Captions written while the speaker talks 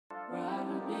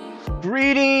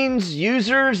Greetings,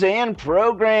 users and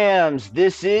programs.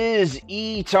 This is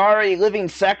Etari Living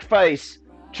Sacrifice,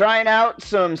 trying out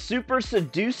some Super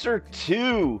Seducer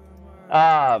 2.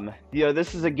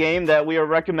 This is a game that we are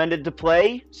recommended to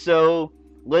play, so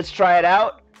let's try it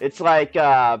out. It's like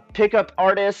pickup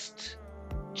artist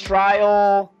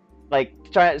trial. I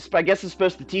guess it's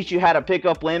supposed to teach you how to pick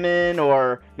up women,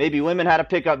 or maybe women how to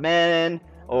pick up men,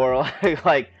 or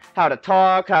like how to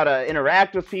talk, how to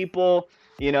interact with people.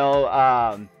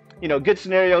 Good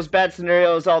scenarios, bad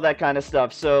scenarios, all that kind of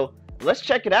stuff. So let's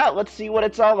check it out. Let's see what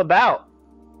it's all about.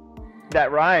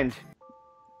 That rhymed.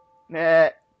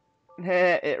 It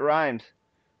rhymed.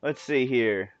 Let's see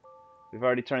here. We've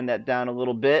already turned that down a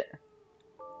little bit.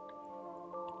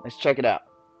 Let's check it out.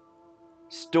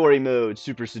 Story mode,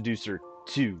 Super Seducer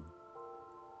 2.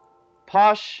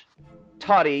 Posh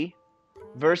Totty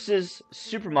versus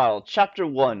Supermodel, Chapter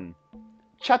 1.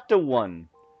 Chapter 1.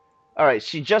 Alright,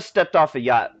 she just stepped off a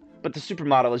yacht, but the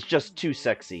supermodel is just too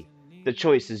sexy. The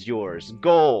choice is yours.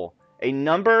 Goal: a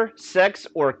number, sex,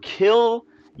 or kill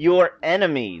your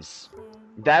enemies.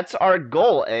 That's our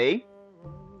goal, eh?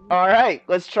 Alright,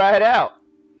 let's try it out.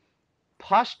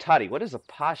 Posh Totty. What is a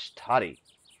Posh Totty?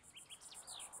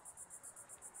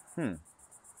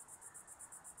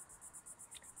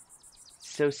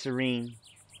 So serene.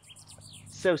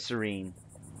 So serene.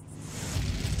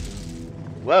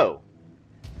 Whoa.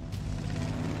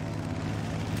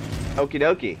 Okie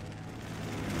dokie.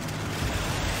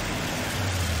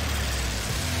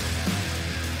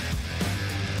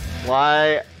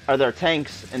 Why are there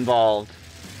tanks involved?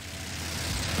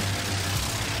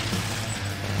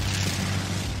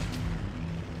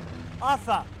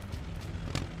 Arthur!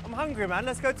 I'm hungry, man.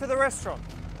 Let's go to the restaurant.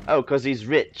 Oh, 'cause he's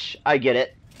rich. I get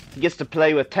it. He gets to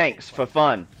play with tanks for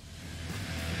fun.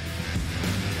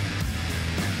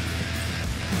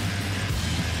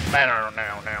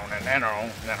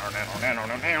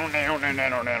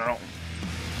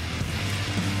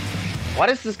 Why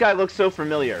does this guy look so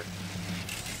familiar?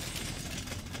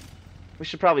 We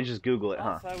should probably just Google it,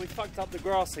 huh? Arthur, we fucked up the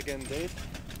grass again, dude.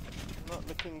 Not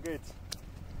looking good.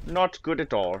 Not good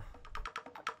at all.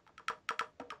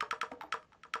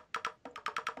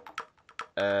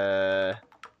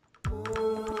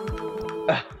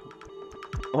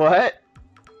 What?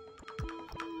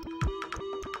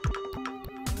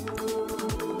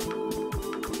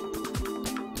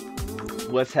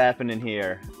 What's happening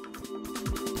here?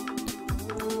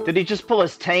 Did he just pull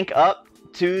his tank up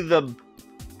to the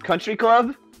country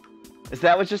club? Is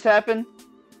that what just happened?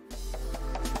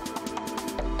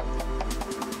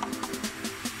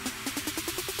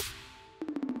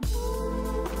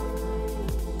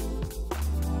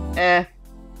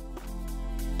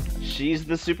 She's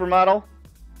the supermodel?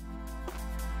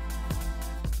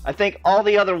 I think all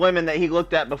the other women that he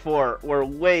looked at before were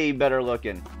way better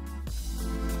looking.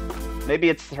 Maybe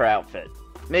it's her outfit.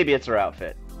 Maybe it's her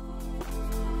outfit.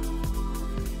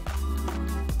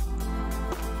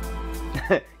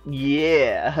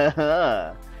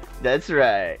 Yeah, that's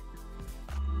right.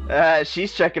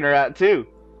 She's checking her out too.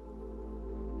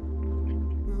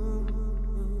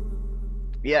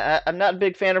 Yeah, I'm not a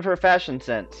big fan of her fashion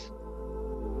sense.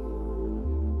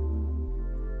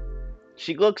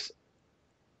 She looks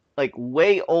like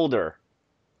way older.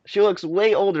 She looks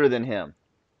way older than him.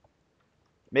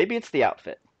 Maybe it's the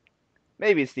outfit.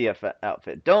 Maybe it's the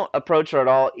outfit. Don't approach her at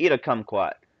all. Eat a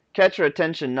kumquat. Catch her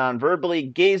attention non-verbally.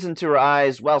 Gaze into her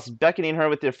eyes whilst beckoning her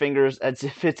with your fingers as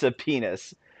if it's a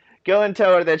penis. Go and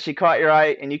tell her that she caught your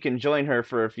eye and you can join her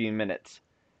for a few minutes.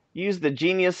 Use the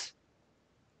genius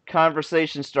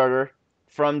conversation starter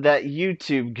from that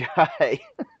YouTube guy.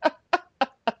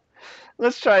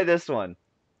 Let's try this one.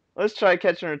 Let's try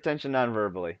catching her attention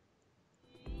non-verbally.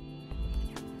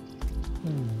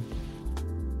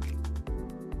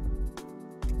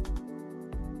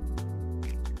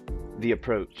 The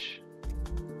approach.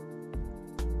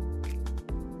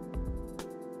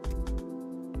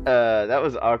 That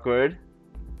was awkward.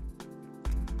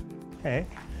 Hey,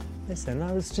 listen,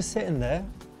 I was just sitting there,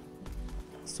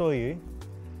 saw you,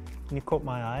 and you caught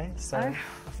my eye, so I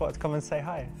thought I'd come and say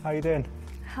hi. How are you doing?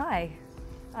 Hi,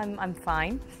 I'm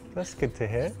fine. That's good to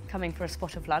hear. Coming for a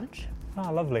spot of lunch.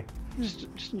 Ah, lovely.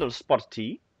 Just a little spot of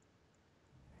tea.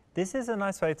 This is a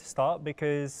nice way to start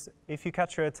because if you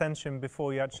catch her attention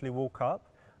before you actually walk up,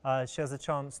 she has a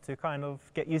chance to kind of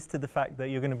get used to the fact that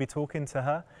you're going to be talking to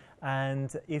her.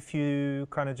 And if you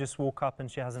kind of just walk up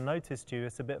and she hasn't noticed you,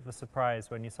 it's a bit of a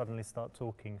surprise when you suddenly start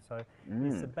talking. So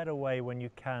it's a better way when you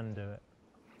can do it.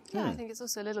 Yeah, I think it's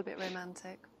also a little bit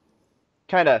romantic.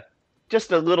 Kind of,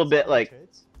 just a little bit like...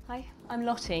 Hi, I'm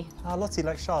Lottie. Ah, Lottie,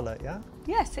 like Charlotte, yeah?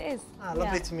 Yes, it is. Ah,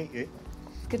 lovely to meet you.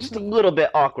 Good Just for a you. little bit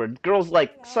awkward.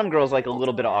 Some girls like a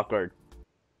little bit awkward.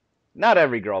 Not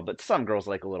every girl, but some girls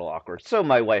like a little awkward. So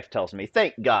my wife tells me,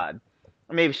 thank God.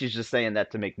 Or maybe she's just saying that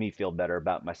to make me feel better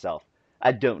about myself.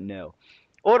 I don't know.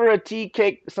 Order a tea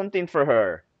cake, something for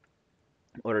her.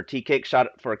 Order tea cake, shot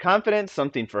for confidence,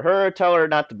 something for her. Tell her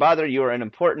not to bother. You are an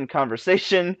important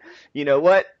conversation. You know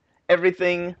what?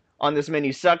 Everything on this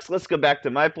menu sucks. Let's go back to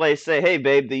my place. Say, hey,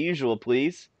 babe, the usual,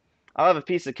 please. I'll have a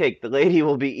piece of cake. The lady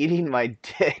will be eating my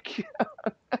dick.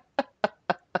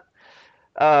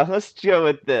 Let's go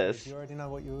with this. Do you already know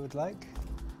what you would like?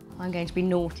 I'm going to be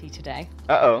naughty today.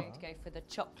 Uh-oh. I'm going to go for the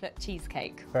chocolate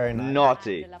cheesecake. Very nice.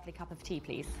 Naughty. And a lovely cup of tea,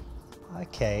 please.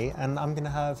 Okay, and I'm gonna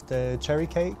have the cherry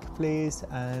cake, please,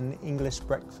 and English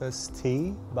breakfast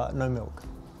tea, but no milk.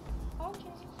 Okay.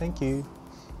 Thank you.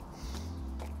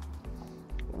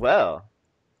 Well,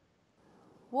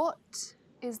 What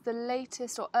is the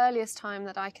latest or earliest time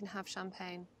that I can have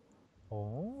champagne?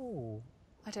 Oh.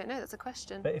 I don't know, that's a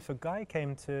question. But if a guy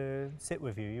came to sit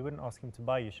with you, you wouldn't ask him to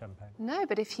buy you champagne. No,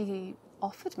 but if he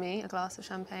offered me a glass of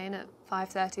champagne at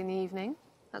 5:30 in the evening,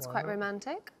 that's quite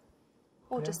romantic.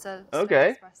 Or Yeah. just a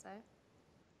Okay. slow espresso.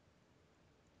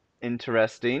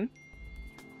 interesting.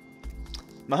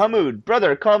 Mahmoud,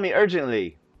 brother, call me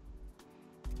urgently.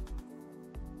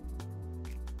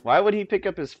 Why would he pick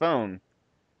up his phone?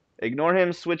 Ignore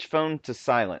him, switch phone to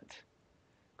silent.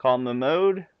 Call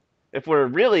Mahmoud. If we're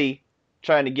really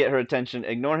trying to get her attention,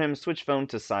 ignore him, switch phone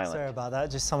to silent. Sorry about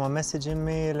that, just someone messaging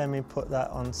me. Let me put that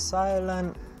on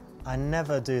silent. I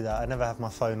never do that. I never have my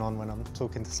phone on when I'm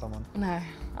talking to someone. No,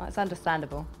 it's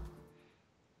understandable.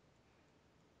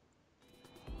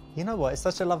 You know what? It's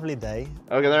such a lovely day.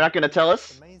 Okay, they're not going to tell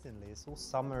us? Amazingly, it's all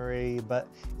summery, but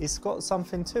it's got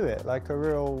something to it, like a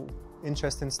real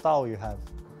interesting style you have.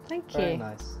 Thank you. Very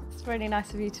nice. It's really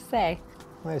nice of you to say.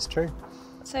 Well, it's true.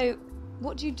 So,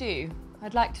 what do you do?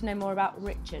 I'd like to know more about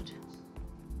Richard.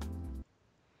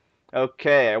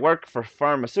 Okay, I work for a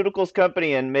pharmaceuticals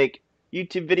company and make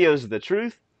YouTube videos. The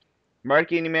truth?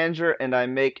 Marketing manager, and I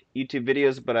make YouTube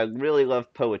videos, but I really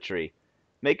love poetry.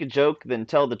 Make a joke, then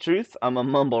tell the truth. I'm a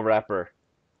mumble rapper.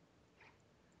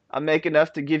 I make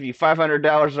enough to give you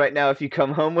 $500 right now if you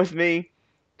come home with me.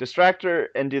 Distract her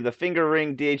and do the finger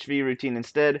ring DHV routine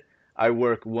instead. I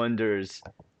work wonders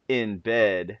in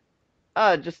bed.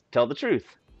 Just tell the truth.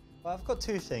 Well, I've got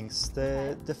two things.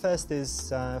 The first is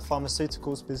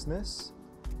pharmaceuticals business.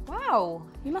 Wow,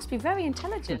 you must be very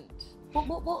intelligent.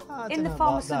 What I in don't the know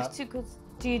about that. pharmaceuticals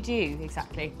do you do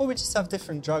exactly? Well, we just have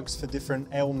different drugs for different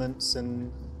ailments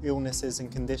and illnesses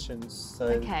and conditions. So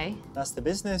Okay. that's the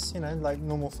business, you know, like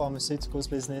normal pharmaceuticals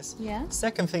business. Yeah.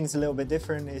 Second thing's a little bit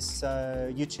different. Is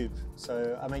YouTube.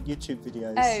 So I make YouTube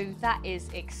videos. Oh, that is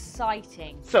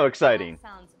exciting. So exciting. That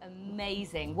sounds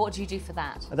amazing. What do you do for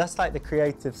that? That's like the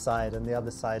creative side, and the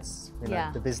other side's, you know,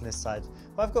 Yeah. the business side.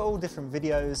 But I've got all different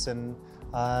videos, and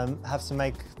have to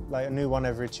make like a new one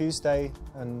every Tuesday,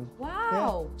 and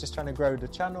Wow. yeah, just trying to grow the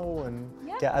channel and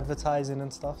Yeah. get advertising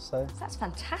and stuff. So That's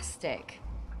fantastic.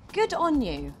 Good on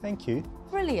you. thank you.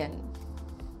 Brilliant.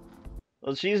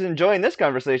 Well, she's enjoying this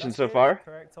conversation so far.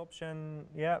 Correct option.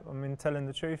 Yeah, I mean, telling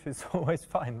the truth is always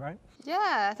fine, right?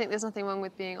 Yeah, I think there's nothing wrong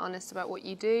with being honest about what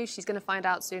you do. She's going to find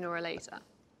out sooner or later.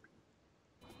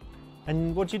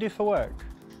 And what do you do for work?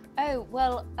 Oh,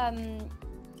 well,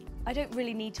 I don't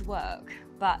really need to work,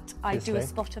 but I do a Obviously.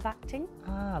 spot of acting.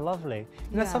 Ah, lovely.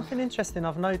 You know, Yeah. something interesting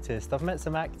I've noticed. I've met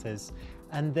some actors,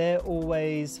 and they're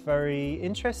always very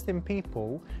interesting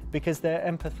people because they're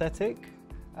empathetic.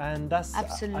 And that's, I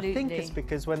think Absolutely. it's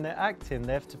because when they're acting,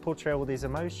 they have to portray all these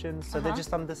emotions. So they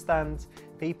just understand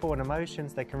people and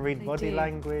emotions. They can read They body do.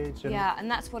 language. And Yeah,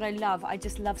 and that's what I love. I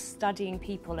just love studying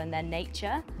people and their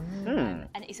nature.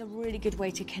 And it's a really good way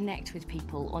to connect with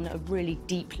people on a really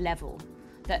deep level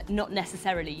that not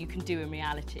necessarily you can do in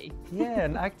reality. Yeah,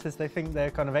 and actors, they think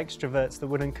they're kind of extroverts that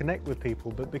wouldn't connect with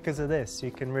people. But because of this,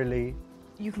 you can really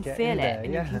You can get feel in it there,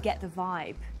 and yeah. you can get the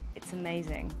vibe. It's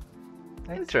amazing.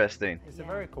 Interesting. It's a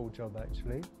very cool job,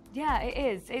 actually. Yeah, it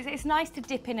is. It's nice to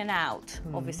dip in and out,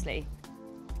 obviously.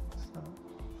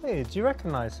 Hey, do you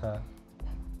recognise her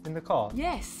in the car?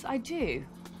 Yes, I do.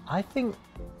 I think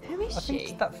Who is I think she?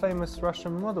 it's that famous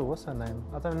Russian model. What's her name?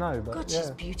 I don't know, but God, yeah,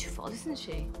 she's beautiful, isn't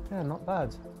she? yeah, not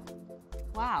bad.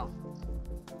 Wow.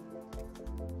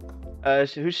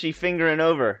 Who's she fingering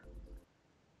over?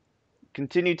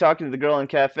 Continue talking to the girl in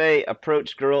cafe.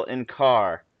 Approach girl in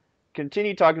car.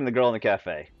 Continue talking to the girl in the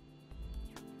cafe.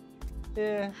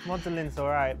 Yeah, modeling's all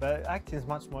right, but acting's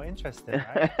much more interesting,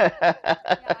 right?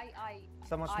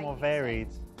 So much more varied.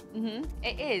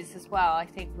 It is as well, I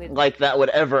think, with... Like that would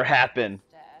ever happen.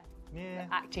 Yeah.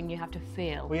 Acting, you have to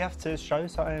feel. We have to show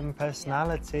certain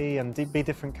personality and be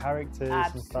different characters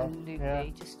and stuff. Absolutely, Yeah.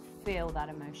 just feel that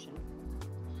emotion.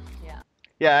 Yeah.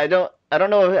 Yeah, I don't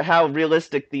know how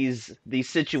realistic these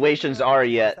situations are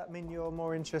Does yet. that mean you're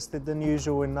more interested than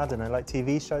usual in, I don't know, like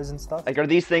TV shows and stuff? Like, are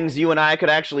these things you and I could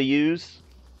actually use?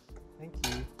 Thank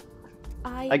you.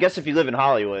 I guess if you live in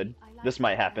Hollywood, this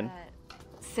might happen.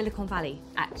 Silicon Valley,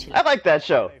 actually. I like that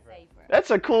show. That's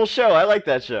a cool show. I like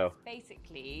that show.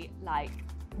 Basically, like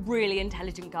really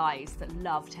intelligent guys that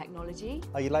love technology.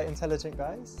 Are you like intelligent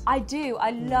guys? I do.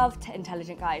 I love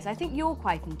intelligent guys. I think you're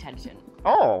quite intelligent.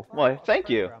 Oh, well, thank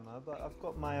you. But I've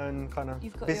got my own kind of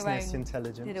You've got your business own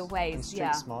intelligence little ways, and street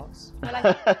yeah. smarts. Well, I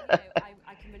think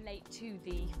I can relate to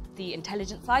the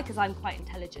intelligent side because I'm quite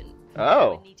intelligent.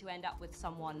 Oh. I need to end up with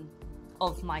someone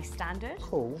of my standard.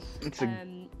 Cool. It's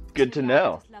good to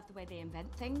know. I just love the way they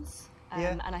invent things.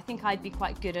 Yeah. And I think I'd be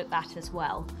quite good at that as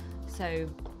well. So,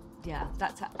 yeah,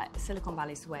 that's Silicon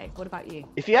Valley's the way. What about you?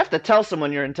 If you have to tell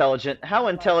someone you're intelligent, how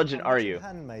intelligent are you?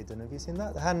 Handmaiden, have you seen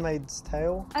that? The Handmaid's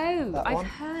Tale? Oh, That I've one?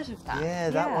 heard of that. Yeah,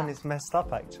 that one is messed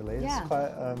up actually. It's Yeah.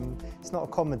 quite, it's not a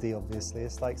comedy obviously,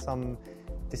 it's like some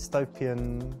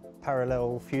dystopian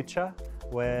parallel future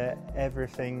where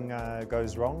everything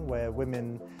goes wrong, where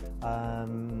women,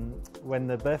 when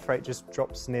the birth rate just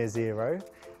drops near zero,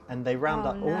 and they round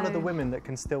up all of the women that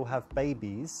can still have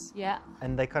babies, Yeah.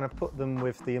 and they kind of put them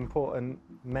with the important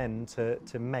men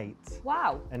to mate.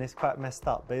 Wow. And it's quite messed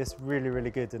up, but it's really, really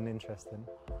good and interesting.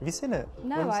 Have you seen it?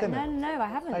 No, You haven't seen it? no, I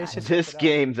haven't. Oh, you should actually. This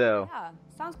game, though. Yeah,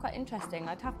 sounds quite interesting.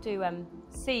 I'd have to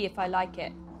see if I like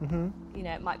it. Mm-hmm. You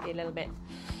know, it might be a little bit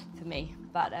for me,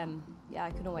 but yeah,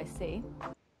 I can always see.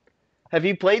 Have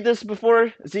you played this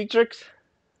before, Zetrix?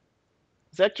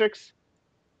 Zetrix?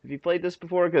 Have you played this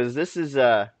before? Because this is,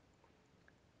 I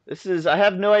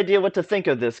have no idea what to think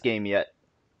of this game yet.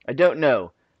 I don't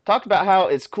know. Talk about how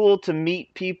it's cool to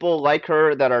meet people like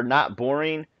her that are not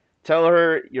boring. Tell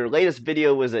her your latest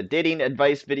video was a dating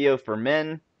advice video for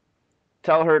men.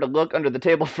 Tell her to look under the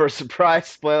table for a surprise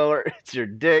spoiler. It's your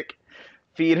dick.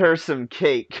 Feed her some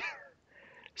cake.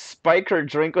 Spike her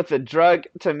drink with a drug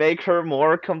to make her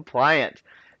more compliant.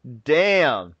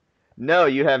 Damn. No,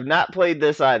 you have not played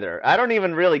this either. I don't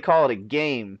even really call it a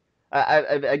game.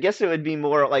 I guess it would be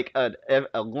more like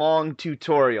a long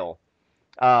tutorial.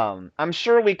 I'm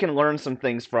sure we can learn some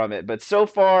things from it, but so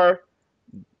far,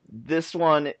 this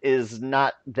one is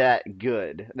not that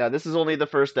good. Now, this is only the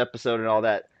first episode and all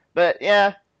that, but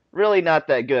yeah, really not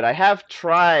that good. I have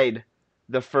tried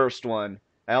the first one.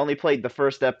 I only played the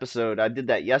first episode. I did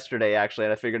that yesterday, actually,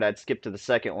 and I figured I'd skip to the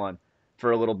second one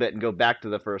for a little bit and go back to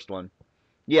the first one.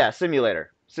 Yeah,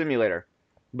 simulator.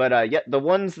 But yeah, the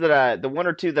one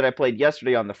or two that I played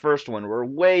yesterday on the first one were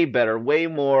way better, way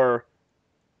more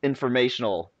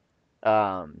informational.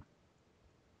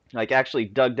 Like actually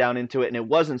dug down into it, and it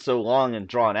wasn't so long and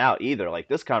drawn out either. Like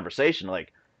this conversation,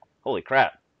 like, holy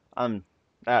crap. Talk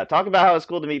about how it's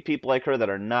cool to meet people like her that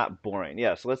are not boring.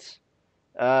 Yes, let's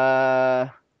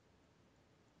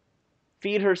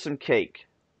feed her some cake.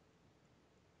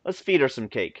 Let's feed her some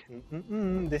cake.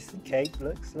 This cake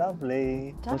looks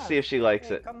lovely. Let's see if she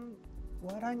likes it. Come,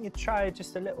 why don't you try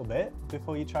just a little bit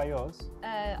before you try yours?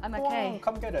 I'm Go okay. on,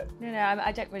 come get it. No,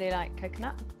 I don't really like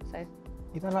coconut, so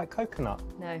You don't like coconut?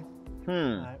 no.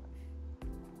 No.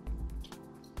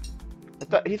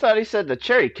 He said the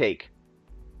cherry cake.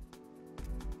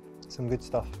 Some good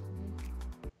stuff.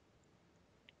 A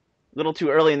little too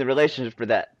early in the relationship for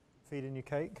that. Feeding you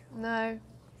cake. No,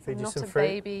 Feed you not some a fruit.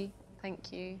 baby.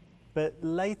 Thank you. But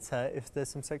later, if there's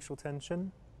some sexual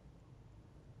tension,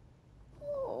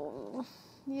 Oh,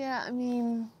 yeah, I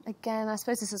mean, again, I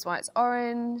suppose this is why it's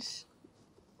orange.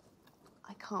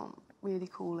 I can't really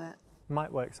call it.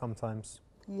 might work sometimes.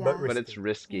 Yeah. But it's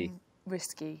risky.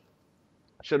 Risky.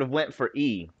 Should have went for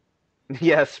E.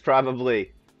 Yes,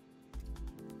 probably.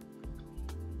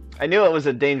 I knew it was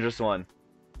a dangerous one.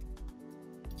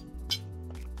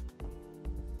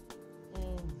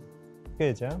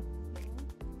 Good, yeah?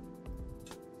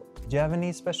 Do you have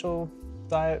any special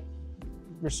diet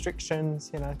restrictions,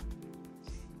 you know?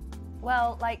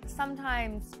 Well, like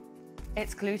sometimes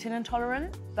it's gluten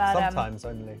intolerant, but Sometimes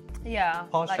only. yeah,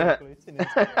 Partial like, gluten.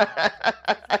 it's like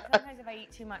sometimes if I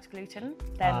eat too much gluten,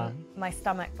 then my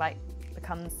stomach like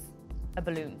becomes a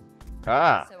balloon.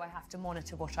 Ah. So I have to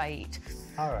monitor what I eat.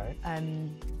 All right.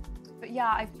 But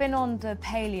yeah, I've been on the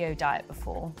paleo diet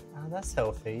before. Oh, that's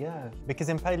healthy, yeah. Because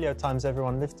in paleo times,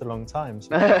 everyone lived a long time. So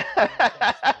And, like,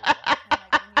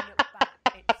 when you look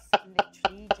back, it's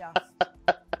literally just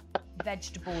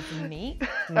vegetables and meat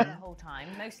the whole time,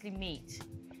 mostly meat.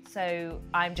 So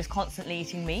I'm just constantly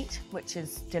eating meat, which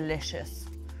is delicious.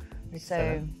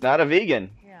 So, Not a vegan.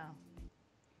 yeah.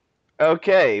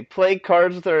 Okay, play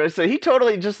cards with her. So he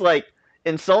totally just like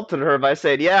insulted her by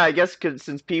saying, yeah, I guess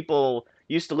since people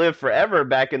used to live forever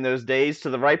back in those days to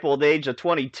the ripe old age of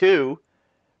 22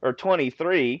 or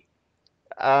 23.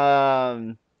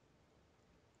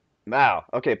 Wow.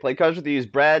 Okay, play cards with you. Use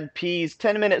Brad P's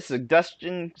 10-minute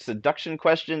seduction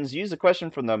questions. Use a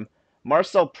question from the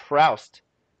Marcel Proust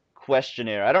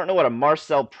questionnaire. I don't know what a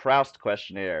Marcel Proust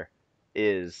questionnaire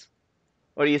is.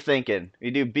 What are you thinking?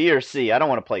 You do B or C? I don't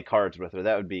want to play cards with her.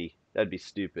 That'd be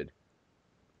stupid.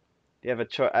 Do you have a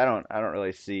choice? I don't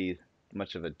really see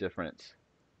much of a difference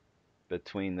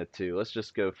between the two. Let's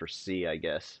just go for C, I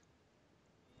guess.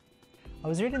 I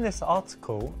was reading this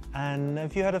article, and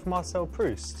have you heard of Marcel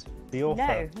Proust, the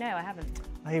author? No, I haven't.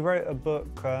 He wrote a book,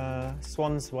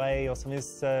 Swan's Way or something,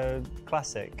 it's a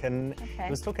classic, and Okay. it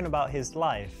was talking about his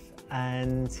life.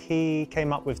 And he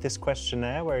came up with this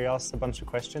questionnaire where he asked a bunch of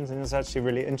questions, and it was actually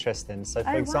really interesting. So, for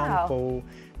Oh, wow. example,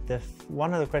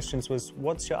 one of the questions was,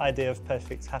 what's your idea of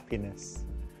perfect happiness?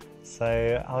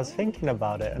 So I was thinking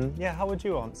about it, and yeah, how would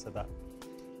you answer that?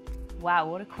 Wow,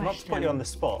 what a question. Not to put you on the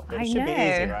spot, but I it should be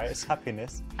know. easy, right? It's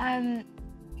happiness.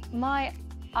 My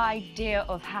idea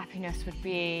of happiness would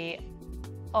be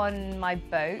on my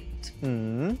boat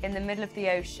in the middle of the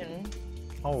ocean,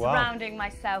 Oh, wow. surrounding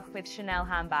myself with Chanel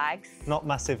handbags. Not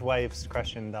massive waves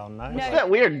crashing down, no? No. What's that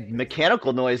weird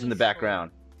mechanical noise in the background?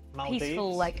 Maldives?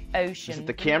 Peaceful, like, ocean. Is it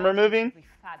the camera moving? Would be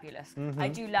fabulous.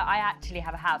 I actually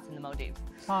have a house in the Maldives.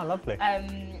 Oh, lovely.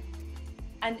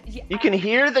 And yeah, You can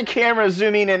hear the camera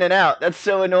zooming in and out. That's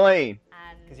so annoying.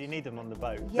 Because you need them on the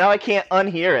boat. Now I can't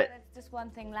unhear it. There's just one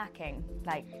thing lacking.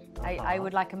 Like, I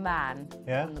would like a man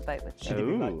Yeah? on the boat with Should me. he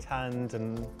be Ooh. like tanned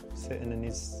and sitting in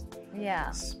his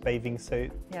Yeah, bathing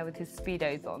suit, yeah, with his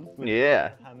Speedos on.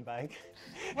 Yeah. handbag?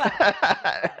 Well,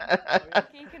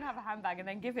 he can have a handbag and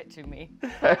then give it to me.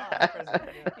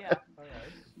 Yeah.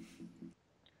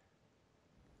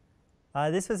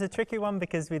 This was a tricky one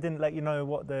because we didn't let you know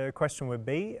what the question would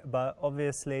be, but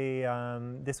obviously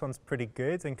this one's pretty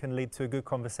good and can lead to a good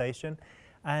conversation.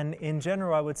 And in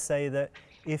general, I would say that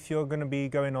if you're going to be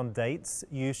going on dates,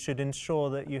 you should ensure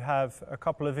that you have a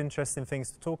couple of interesting things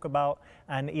to talk about,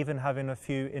 and even having a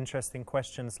few interesting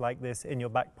questions like this in your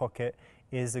back pocket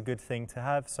is a good thing to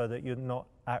have, so that you're not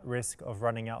at risk of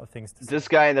running out of things to say. This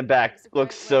guy in the back It's a great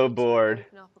looks so way to bored.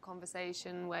 Open up a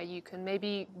conversation where you can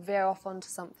maybe veer off onto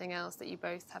something else that you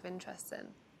both have interest in.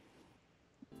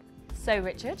 So,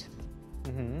 Richard,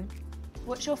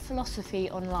 what's your philosophy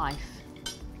on life?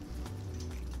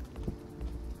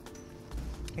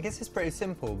 I guess it's pretty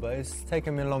simple, but it's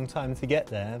taken me a long time to get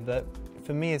there. But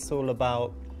for me, it's all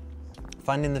about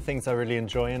finding the things I really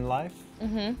enjoy in life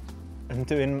and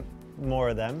doing more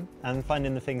of them, and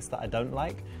finding the things that I don't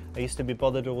like. I used to be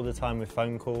bothered all the time with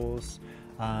phone calls,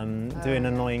 doing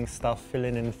annoying stuff,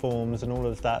 filling in forms and all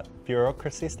of that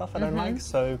bureaucracy stuff I don't like.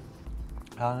 So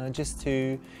just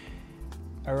to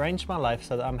arrange my life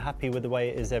so that I'm happy with the way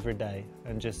it is every day,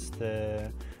 and just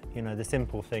you know, the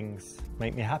simple things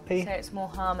make me happy. So it's more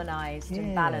harmonised and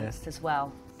Yeah. balanced as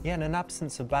well. Yeah, and an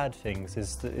absence of bad things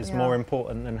is Yeah. more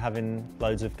important than having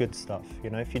loads of good stuff. You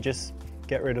know, if you just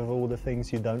get rid of all the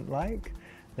things you don't like,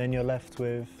 then you're left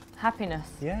with, Happiness.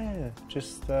 yeah,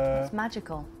 just It's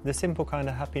magical. the simple kind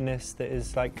of happiness that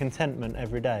is like contentment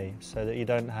every day, so that you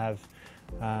don't have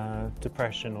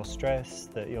depression or stress,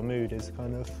 that your mood is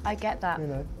kind of, I get that. you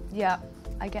know. Yeah,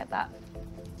 I get that.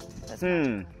 That's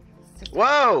magical. It's just-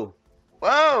 Whoa!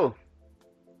 Whoa!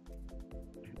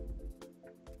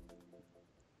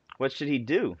 What should he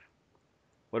do?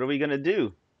 What are we gonna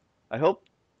do? I hope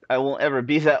I won't ever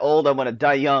be that old. I want to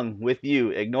die young with you.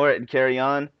 Ignore it and carry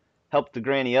on. Help the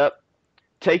granny up.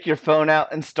 Take your phone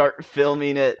out and start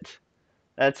filming it.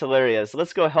 That's hilarious.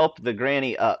 Let's go help the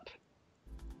granny up.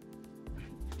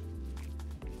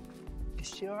 Is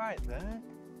she alright there?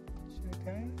 Is she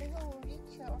okay?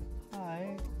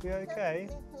 Hi, you okay?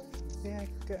 Yeah,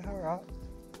 get her up.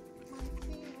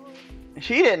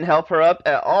 She didn't help her up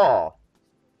at all.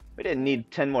 We didn't need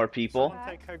 10 more people. Someone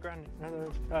take her granny another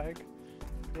bag.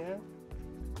 Yeah?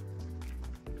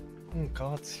 Oh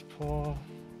God, poor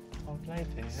old lady,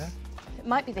 yeah? It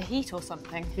might be the heat or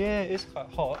something. Yeah, it's quite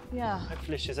hot. Yeah.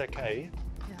 Hopefully she's okay.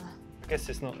 Yeah. I guess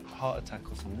it's not a heart attack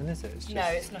or something, is it? It's just No,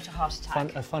 it's not a heart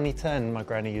attack. a funny turn, my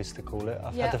granny used to call it.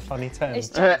 I've Yeah. had a funny turn. It's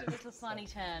just a little funny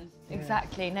turn.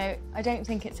 Exactly. No, I don't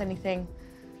think it's anything.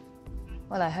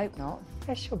 Well, I hope not.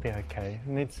 Yeah, she'll be okay.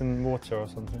 Need some water or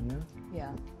something, yeah?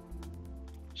 Yeah.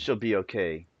 She'll be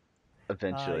okay.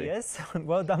 Eventually. Yes,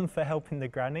 well done for helping the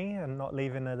granny and not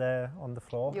leaving her there on the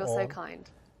floor. You're so kind.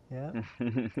 Yeah,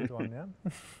 good one,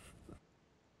 yeah.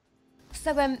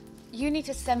 So, you need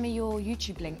to send me your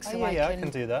YouTube link so I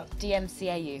can do that.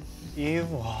 DMCA you. You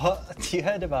what? You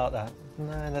heard about that?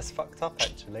 No, that's fucked up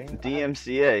actually.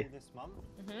 DMCA. This month,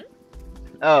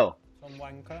 Oh. some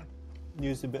wanker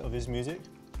used a bit of his music.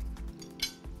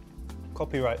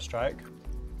 Copyright strike.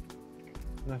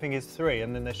 And I think it's 3,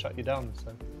 and then they shut you down.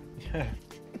 So, yeah,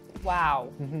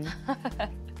 Wow.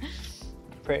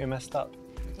 pretty messed up.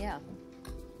 Yeah.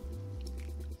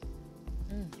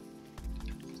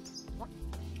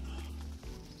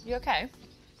 You okay?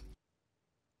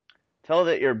 Tell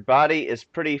that your body is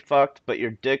pretty fucked, but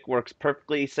your dick works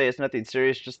perfectly. Say it's nothing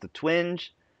serious, just a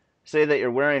twinge. Say that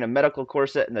you're wearing a medical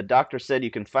corset and the doctor said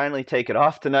you can finally take it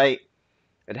off tonight.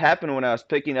 It happened when I was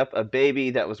picking up a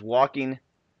baby that was walking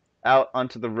out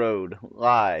onto the road.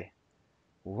 Lie.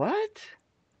 What?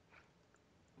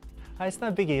 It's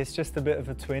no biggie, it's just a bit of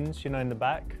a twinge, you know, in the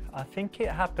back. I think it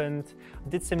happened, I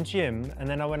did some gym and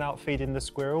then I went out feeding the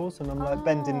squirrels and I'm like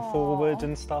bending forward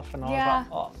and stuff and I was like,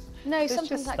 oh. No, it's sometimes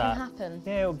just that can happen.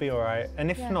 Yeah, it'll be all right.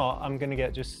 And if not, I'm going to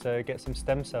get some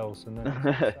stem cells and then it'll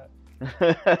be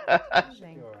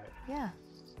all right. Yeah.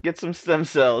 Get some stem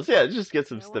cells. Yeah, just get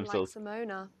some stem Like cells.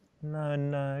 Simona.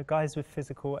 No, guys with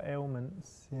physical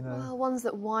ailments, you know. Well, ones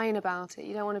that whine about it.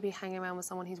 You don't want to be hanging around with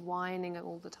someone who's whining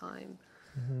all the time.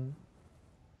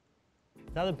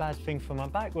 The other bad thing for my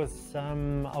back was I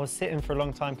was sitting for a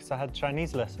long time because I had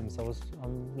Chinese lessons.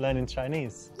 I'm learning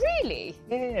Chinese. Really?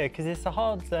 Yeah, because it's a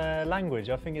hard language.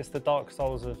 I think it's the dark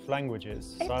souls of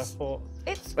languages. So I thought,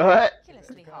 It's What?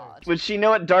 ridiculously hard. Would she know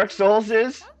what Dark Souls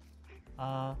is?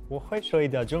 我会说一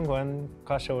点中文，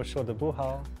可是我说的不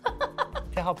好。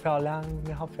你好漂亮，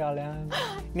你好漂亮，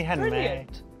你很美，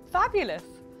 Brilliant. Fabulous.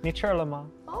 你吃了吗?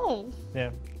 Oh.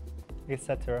 Yeah,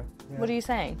 etc. What are you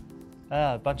saying?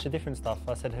 A bunch of different stuff.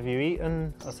 I said, have you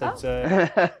eaten? I said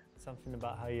something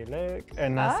about how you look,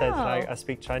 and I said like I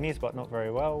speak Chinese but not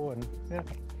very well, and yeah,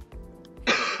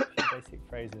 basic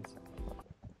phrases.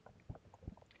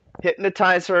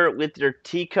 Hypnotize her with your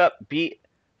teacup beat.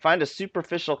 Find a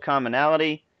superficial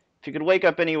commonality. If you could wake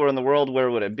up anywhere in the world,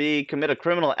 where would it be? Commit a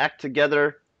criminal act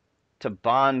together to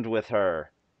bond with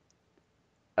her.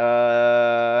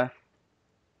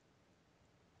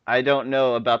 I don't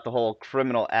know about the whole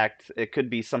criminal act. It could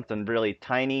be something really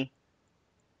tiny.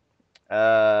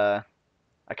 I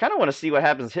kind of want to see what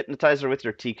happens. Hypnotize her with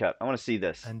your teacup. I want to see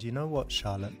this. And you know what,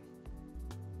 Charlotte?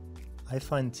 I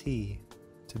find tea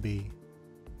to be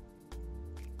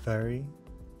very,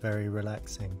 very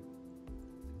relaxing.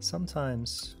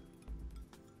 Sometimes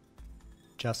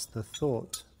just the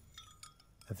thought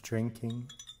of drinking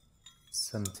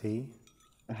some tea.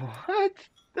 What?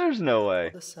 There's no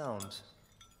way. The sound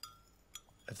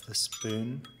of the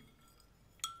spoon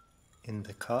in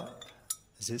the cup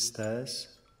as it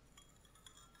stirs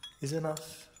is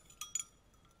enough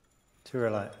to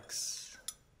relax.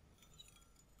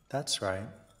 That's right.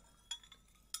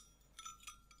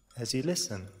 As you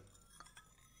listen,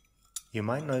 you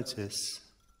might notice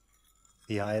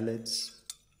the eyelids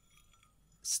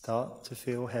start to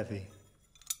feel heavy.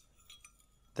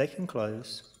 They can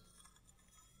close.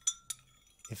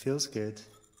 It feels good.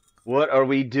 What are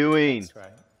we doing? That's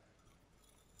right.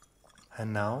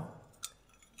 And now,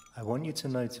 I want you to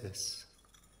notice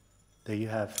that you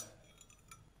have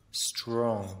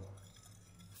strong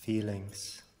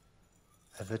feelings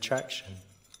of attraction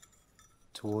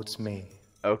towards me.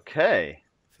 Okay.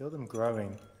 Feel them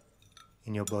growing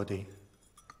in your body,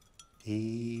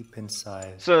 deep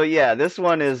inside. So yeah, this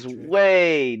one is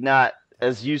way not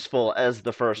as useful as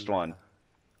the first one.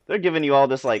 They're giving you all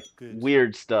this like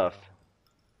weird stuff.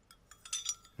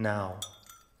 Now,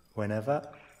 whenever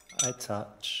I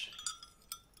touch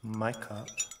my cup,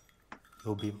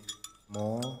 you'll be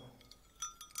more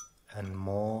and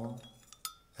more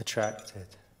attracted.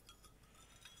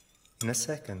 In a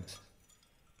second,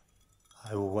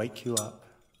 I will wake you up.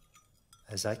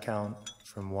 As I count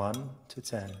from 1 to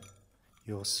 10,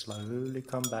 you'll slowly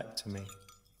come back to me,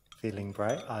 feeling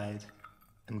bright-eyed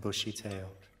and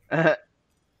bushy-tailed.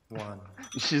 1.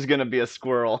 She's gonna be a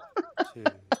squirrel. 2.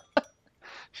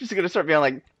 She's gonna start being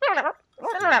like.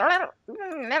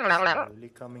 Slowly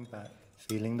coming back,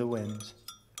 feeling the wind.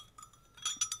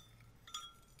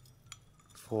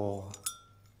 4,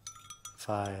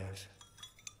 5,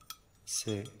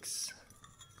 6.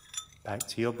 Back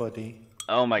to your body.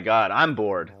 Oh my god, I'm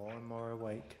bored. More and more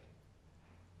awake.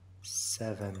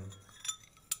 7,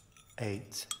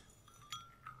 8,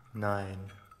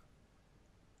 9,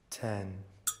 10.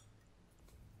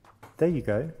 There you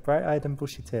go, bright-eyed and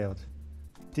bushy-tailed.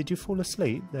 Did you fall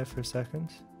asleep there for a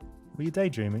second? Were you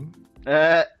daydreaming?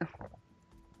 Yeah.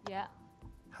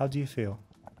 How do you feel?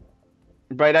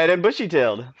 Bright-eyed and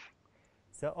bushy-tailed.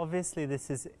 So obviously this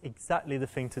is exactly the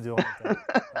thing to do on a date.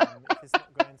 If it's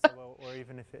not going so well, or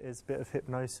even if it is a bit of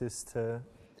hypnosis to...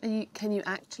 Can you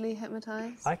actually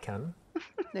hypnotise? I can.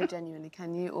 No, genuinely,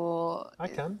 can you? Or I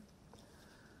can.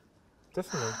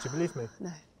 Definitely. Do you believe me? No.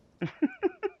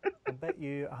 I bet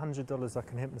you $100 I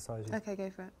can hypnotise you. Okay, go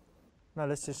for it. No,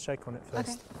 let's just shake on it first.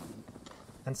 Okay.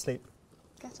 And sleep.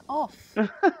 Get off.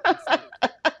 Obviously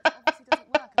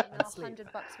doesn't work. I'm now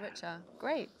 $100 richer.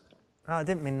 Great. No, I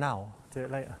didn't mean now. Do it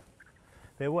later.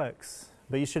 But it works.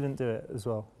 But you shouldn't do it as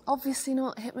well. Obviously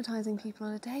not hypnotising people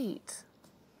on a date.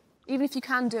 Even if you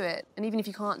can do it, and even if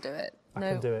you can't do it. I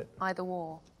can do it. Either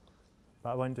war. But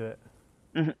I won't do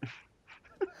it.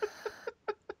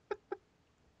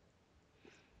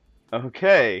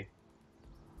 Okay.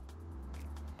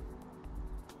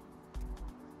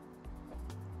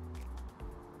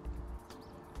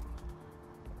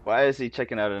 Why is he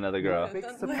checking out another girl? Big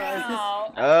surprise.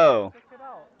 Oh.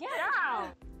 Get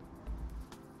out!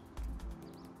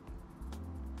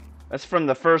 That's from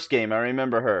the first game. I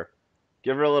remember her.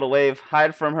 Give her a little wave.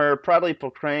 Hide from her. Proudly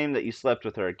proclaim that you slept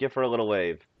with her. Give her a little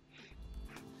wave.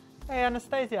 Hey,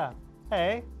 Anastasia.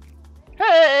 Hey.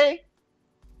 Hey!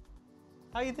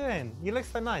 How you doing? You look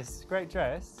so nice. Great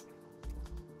dress.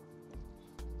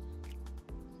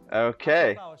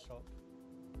 Okay. Flower shop.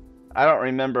 I don't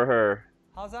remember her.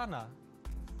 How's Anna?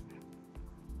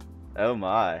 Oh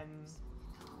my.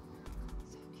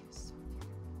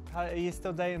 Are you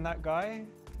still dating that guy?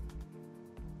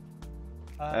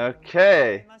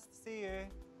 Okay. Nice to see you.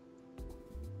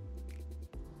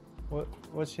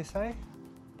 What'd she say?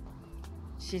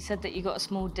 She said that you got a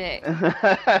small dick.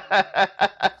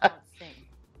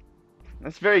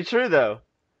 That's very true, though.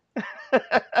 No,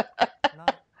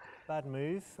 bad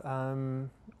move.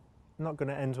 Not going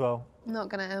to end well. Not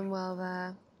going to end well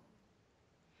there.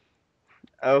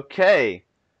 Okay.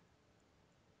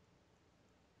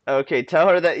 Okay, tell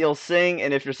her that you'll sing,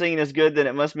 and if your singing is good, then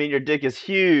it must mean your dick is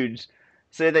huge.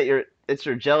 Say that it's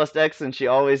your jealous ex, and she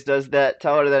always does that.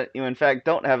 Tell her that you, in fact,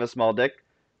 don't have a small dick.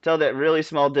 Tell that really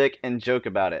small dick and joke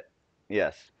about it.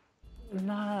 Yes.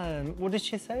 No, what did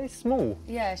she say? Small?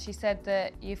 Yeah, she said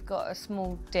that you've got a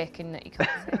small dick and that you can't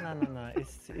say. No.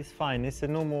 It's fine. It's a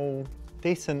normal,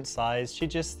 decent size.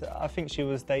 I think she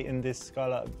was dating this guy,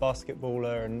 like a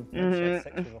basketballer, and she had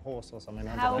sex with a horse or something.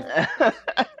 I don't know.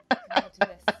 Compared to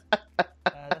this?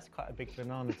 That's quite a big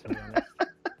banana, to be honest.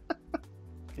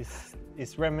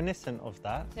 It's reminiscent of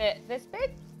that. Is it this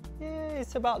big? Yeah,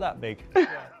 it's about that big.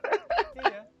 Yeah,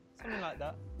 something like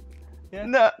that. Yeah.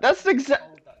 No, that's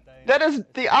that is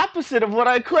the opposite of what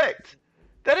I clicked.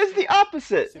 That is the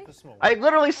opposite. Super small. I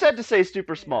literally said to say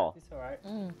super small. It's all right.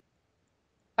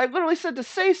 I literally said to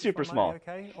say super small.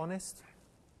 Okay, honest.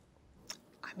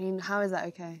 I mean, how is that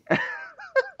okay?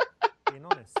 Being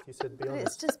honest. You said be But honest.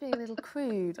 it's just being a little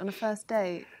crude on a first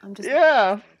date. I'm just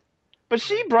Yeah, but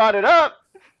she brought it up.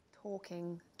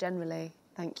 talking generally.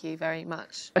 Thank you very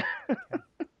much.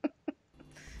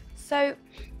 So,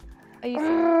 are you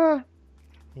single?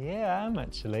 Yeah, I'm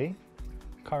actually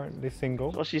currently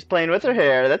single. Well, she's playing with her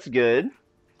hair. That's good.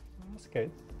 That's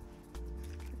good.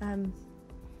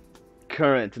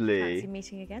 Currently. Fancy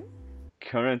meeting again?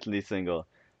 Currently single.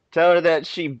 Tell her that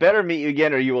she better meet you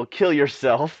again or you will kill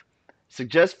yourself.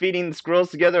 Suggest feeding the squirrels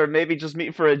together or maybe just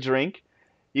meet for a drink.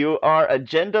 You are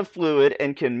agenda fluid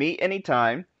and can meet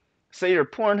anytime. Say your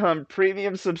Pornhub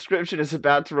premium subscription is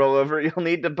about to roll over. You'll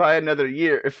need to buy another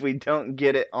year if we don't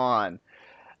get it on.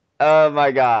 Oh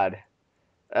my god.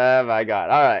 Oh my god.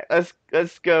 Alright,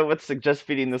 let's go with suggest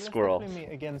feeding the squirrels. Let's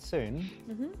definitely meet again soon.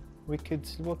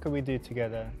 What could we do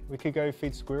together? We could go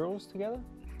feed squirrels together?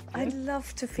 I'd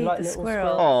love to feed like the little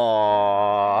squirrel.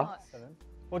 Aww. Excellent.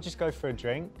 Or just go for a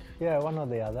drink. Yeah, one or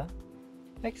the other.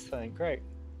 Excellent, great.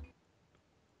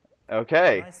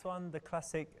 Okay. Nice one, the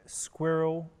classic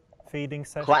squirrel feeding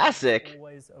session. Classic?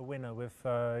 Always a winner with,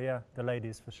 the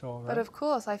ladies for sure, right? But of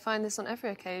course, I find this on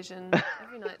every occasion.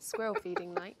 Every night, squirrel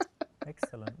feeding night.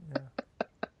 Excellent, yeah.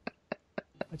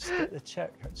 I just get the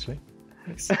check, actually.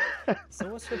 So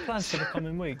what's your plans for the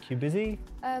coming week? You busy?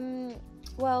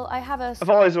 Well, I have a... I've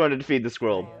always wanted to feed the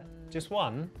squirrel. Just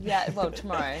one? Yeah, well,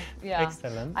 tomorrow. Yeah.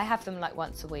 Excellent. I have them like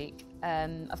once a week.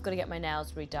 I've got to get my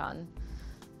nails redone.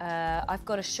 I've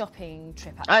got a shopping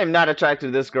trip. I am not attracted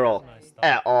to this girl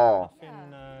at all.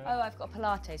 Oh, I've got a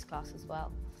Pilates class as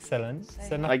well. Excellent.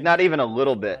 So Like, not even a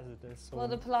little bit. hazardous or- Well,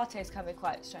 the Pilates can be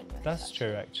quite strenuous. That's actually.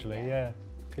 true, actually, yeah.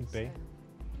 Could be.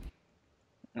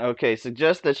 Okay,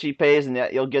 suggest that she pays and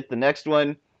that you'll get the next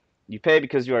one. You pay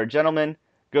because you are a gentleman.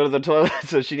 Go to the toilet,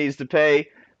 so she needs to pay.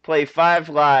 Play 5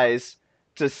 lies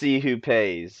to see who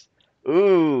pays.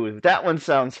 Ooh, that one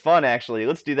sounds fun, actually.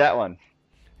 Let's do that one.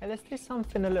 Hey, let's do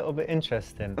something a little bit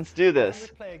interesting. Let's do We'll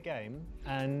this. play a game,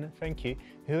 and thank you.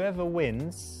 Whoever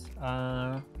wins,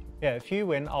 yeah, if you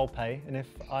win, I'll pay, and if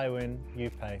I win, you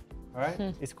pay. All right?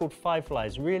 It's called 5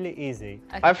 Lies. Really easy.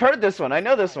 Okay. I've heard this one. I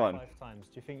know this one. 5 times.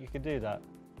 Do you think you could do that?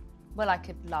 Well, I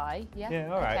could lie, yeah?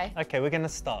 Yeah, all right. Okay. Okay, we're going to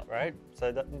start, right?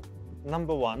 So,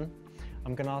 number 1,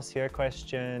 I'm going to ask you a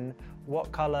question.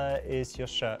 What colour is your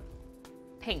shirt?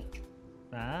 Pink.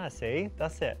 Ah, see?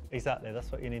 That's it. Exactly.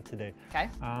 That's what you need to do. Okay.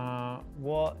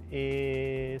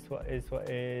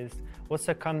 What's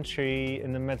a country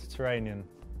in the Mediterranean?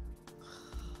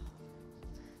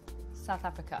 South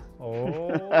Africa. Oh,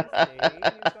 see, you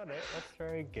got it. That's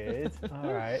very good.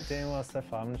 All right, doing well so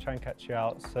far. I'm going to try and catch you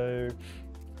out. So,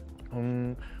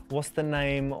 what's the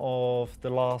name of the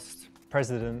last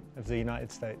president of the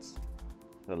United States?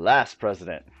 The last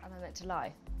president. Am I meant to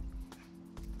lie?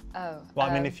 Oh. Well,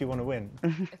 I mean, if you want to win. Oh,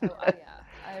 yeah.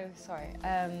 Oh, sorry.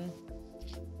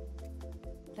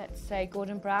 Let's say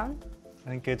Gordon Brown.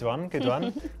 And good one, good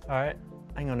one. All right,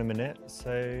 hang on a minute.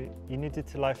 So you needed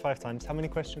to lie 5 times. How many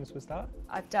questions was that?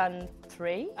 I've done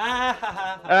 3.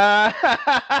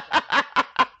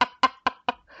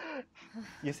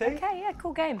 You see? Okay, yeah,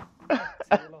 cool game. So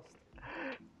you lost.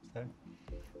 So,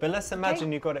 but let's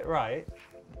imagine you got it right.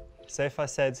 So if I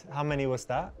said, how many was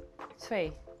that?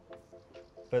 3.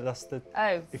 But that's the...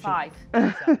 Oh, if 5.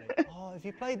 Exactly. Oh, have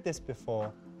you played this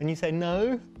before? And you say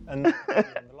no, and the last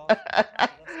one. That's how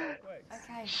it works.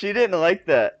 Okay. She didn't like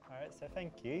that. All right, so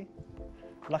thank you.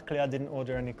 Luckily, I didn't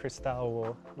order any crystal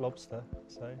or lobster,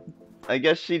 so... I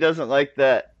guess she doesn't like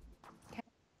that.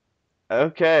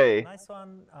 Okay. Nice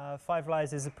one. 5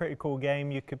 Lies is a pretty cool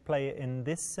game. You could play it in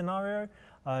this scenario.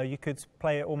 You could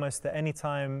play it almost at any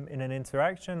time in an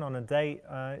interaction, on a date.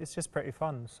 It's just pretty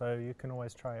fun, so you can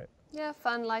always try it. Yeah,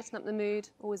 fun, lighten up the mood.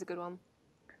 Always a good one.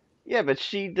 Yeah, but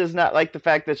she does not like the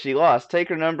fact that she lost. Take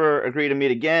her number, agree to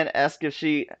meet again, ask if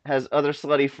she has other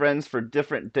slutty friends for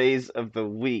different days of the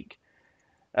week.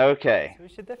 Okay. So we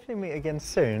should definitely meet again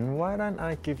soon. Why don't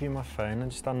I give you my phone and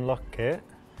just unlock it?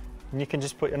 And you can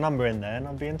just put your number in there and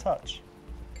I'll be in touch.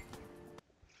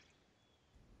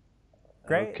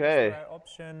 Great. Okay. That's the right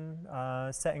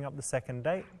option. Setting up the second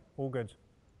date. All good.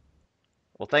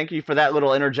 Well, thank you for that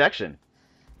little interjection.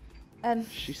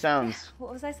 She sounds...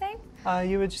 What was I saying?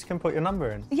 You were just going to put your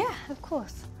number in. Yeah, of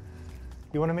course.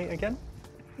 You want to meet again?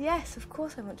 Yes, of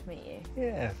course I want to meet you.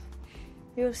 Yeah.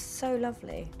 You're so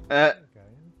lovely. That's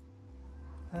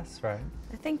right.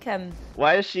 I think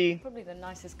Why is she... probably the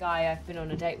nicest guy I've been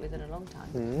on a date with in a long time.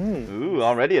 Ooh,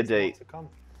 already a date. To come.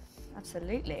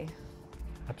 Absolutely.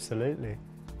 Absolutely.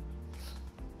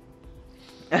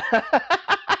 Because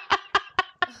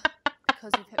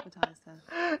you've hypnotised her.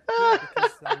 Yeah,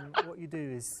 because what you do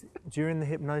is, during the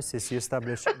hypnosis, you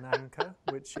establish an anchor,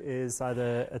 which is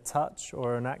either a touch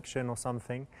or an action or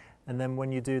something. And then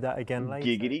when you do that again later,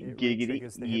 Giggity, it giggity,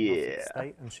 triggers the hypnotic yeah.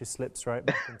 state and she slips right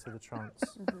back into the trance.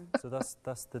 So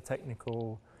that's the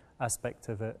technical aspect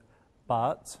of it.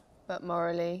 But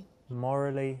Morally,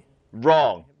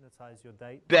 Wrong. hypnotize your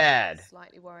date. Bad.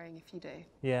 slightly worrying if you do.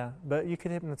 Yeah, but you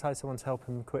could hypnotize someone to help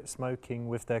them quit smoking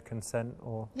with their consent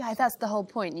or... Yeah, that's the whole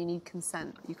point. You need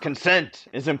consent. You can't Consent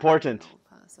is important. control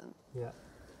a person. Yeah.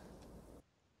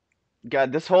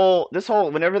 God, this whole,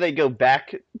 whenever they go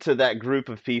back to that group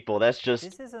of people, that's just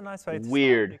This is a nice way to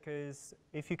weird. start because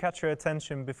if you catch her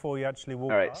attention before you actually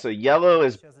walk All right, up, so yellow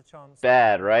is she has a chance to-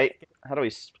 bad, right? How do we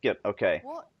skip? Okay.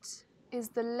 What is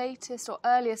the latest or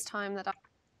earliest time that I...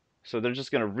 So they're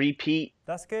just going to repeat.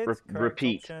 That's good. Re- correct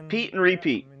repeat. option. Repeat and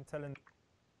repeat. Yeah,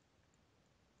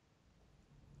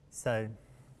 So,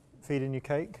 feeding you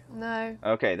cake? No,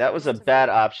 Okay, that was a bad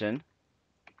option.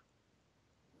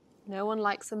 no one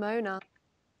likes Simona.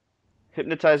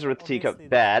 Hypnotize her with the teacup. Obviously,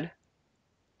 Bad.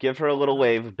 Give her a little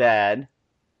wave. Bad.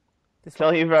 This Tell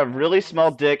one- you have a really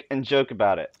small dick and joke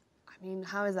about it. I mean,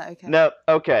 how is that okay? No,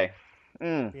 okay.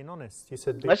 Being honest, you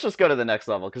said... Let's just go to the next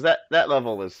level, because that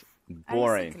level is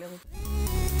boring. Only sick a little.